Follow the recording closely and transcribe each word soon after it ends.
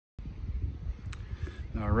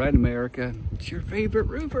All right, America, it's your favorite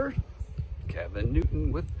roofer, Kevin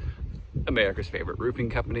Newton with America's favorite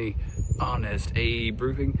roofing company, Honest Abe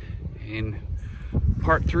Roofing, in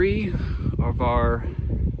part 3 of our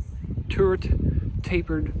turret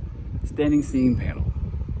tapered standing seam panel.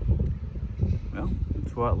 Well,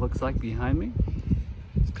 that's what it looks like behind me.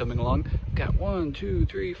 It's coming along. I've got 1, 2,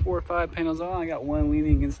 3, 4, 5 panels on. I got one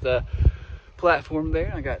leaning against the platform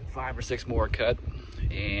there. I got 5 or 6 more cut,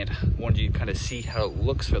 and wanted you to kind of see how it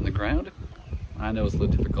looks from the ground. I know it's a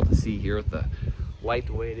little difficult to see here with the light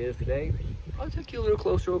the way it is today. I'll take you a little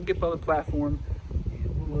closer. We'll get up on the platform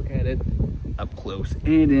and we'll look at it up close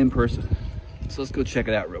and in person. So let's go check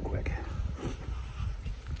it out real quick.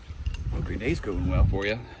 Hope your day's going well for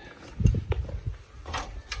you.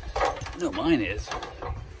 I know mine is.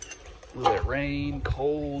 A little bit of rain,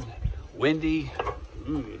 cold, windy.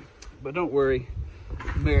 But don't worry,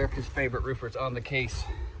 America's favorite roofer's on the case,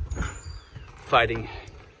 fighting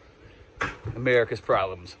America's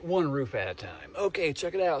problems, one roof at a time. Okay,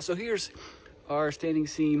 check it out. So here's our standing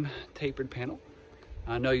seam tapered panel.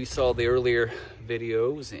 I know you saw the earlier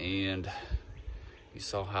videos and you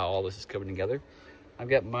saw how all this is coming together. I've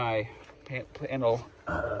got my panel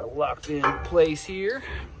locked in place here,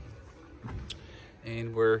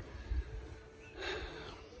 and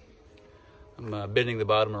I'm bending the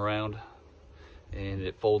bottom around, and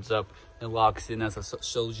it folds up and locks in as I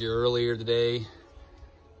showed you earlier today.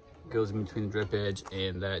 Goes in between the drip edge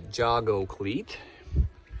and that joggo cleat.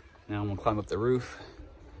 Now I'm gonna climb up the roof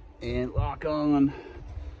and lock on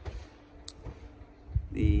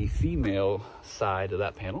the female side of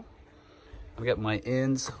that panel. I've got my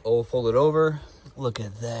ends all folded over. Look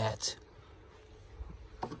at that.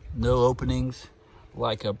 No openings,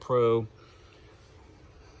 like a pro.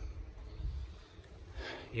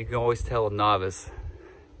 You can always tell a novice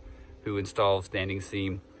who installs standing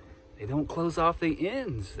seam, they don't close off the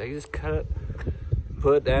ends. They just cut it,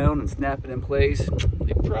 put it down and snap it in place.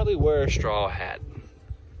 They probably wear a straw hat,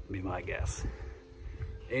 be my guess.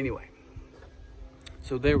 Anyway,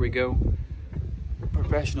 so there we go.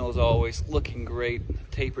 Professional as always, looking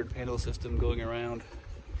great. Tapered panel system going around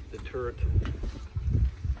the turret.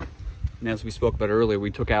 And as we spoke about earlier, we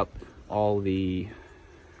took out all the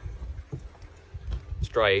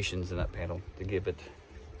striations in that panel to give it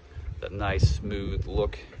that nice smooth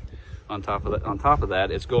look. On top of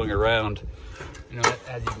that, it's going around, you know,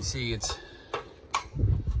 as you can see, it's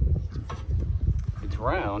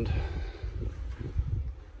round,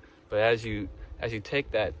 but as you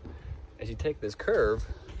take this curve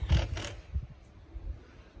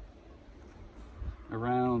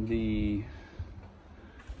around the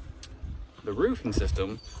roofing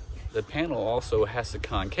system, the panel also has to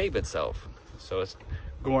concave itself. So it's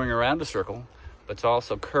going around a circle, but it's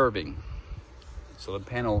also curving. So the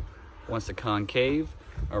panel wants to concave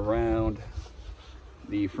around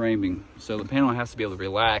the framing. So the panel has to be able to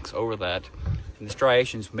relax over that. And the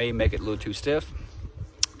striations may make it a little too stiff.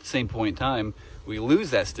 At the same point in time, we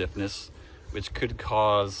lose that stiffness, which could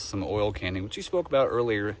cause some oil canning, which we spoke about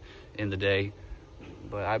earlier in the day.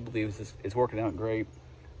 But I believe it's working out great.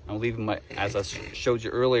 I'm leaving as I showed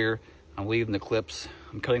you earlier, I'm leaving the clips.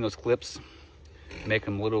 I'm cutting those clips, make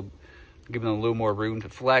them giving them a little more room to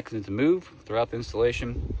flex and to move throughout the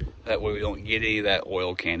installation. That way we don't get any of that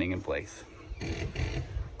oil canning in place.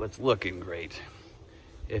 But it's looking great.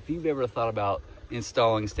 If you've ever thought about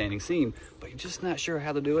installing standing seam, but you're just not sure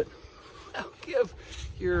how to do it, well, give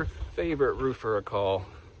your favorite roofer a call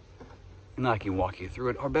and I can walk you through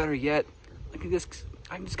it. Or better yet, I can just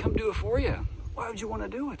come do it for you. Why would you want to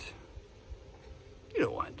do it? You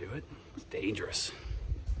don't want to do it. It's dangerous.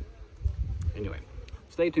 Anyway,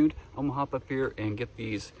 stay tuned. I'm gonna hop up here and get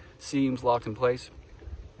these seams locked in place,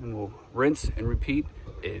 and we'll rinse and repeat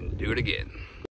and do it again.